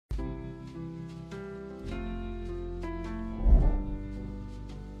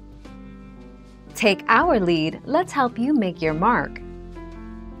Take our lead, let's help you make your mark.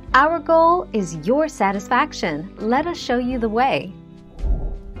 Our goal is your satisfaction. Let us show you the way.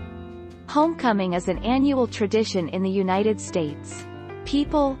 Homecoming is an annual tradition in the United States.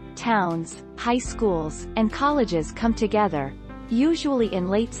 People, towns, high schools, and colleges come together, usually in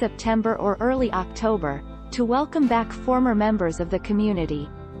late September or early October, to welcome back former members of the community.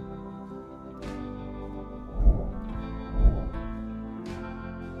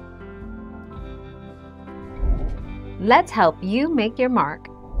 Let's help you make your mark.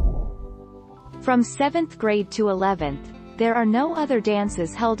 From 7th grade to 11th, there are no other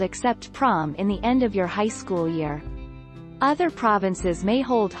dances held except prom in the end of your high school year. Other provinces may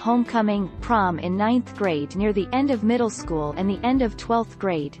hold homecoming, prom in 9th grade near the end of middle school and the end of 12th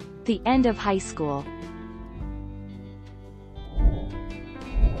grade, the end of high school.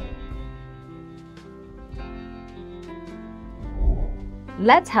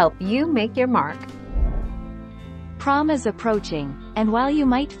 Let's help you make your mark. Prom is approaching, and while you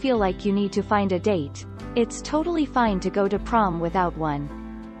might feel like you need to find a date, it's totally fine to go to prom without one.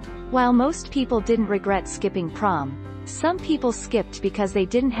 While most people didn't regret skipping prom, some people skipped because they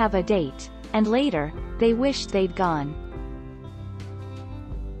didn't have a date, and later, they wished they'd gone.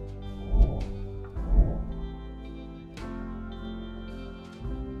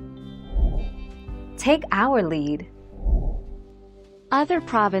 Take our lead. Other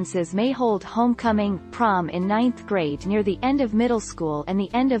provinces may hold homecoming, prom in 9th grade near the end of middle school and the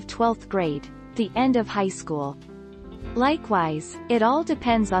end of 12th grade, the end of high school. Likewise, it all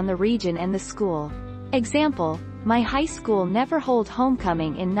depends on the region and the school. Example, my high school never hold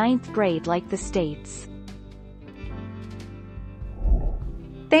homecoming in 9th grade like the States.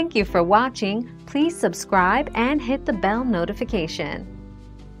 Thank you for watching. Please subscribe and hit the bell notification.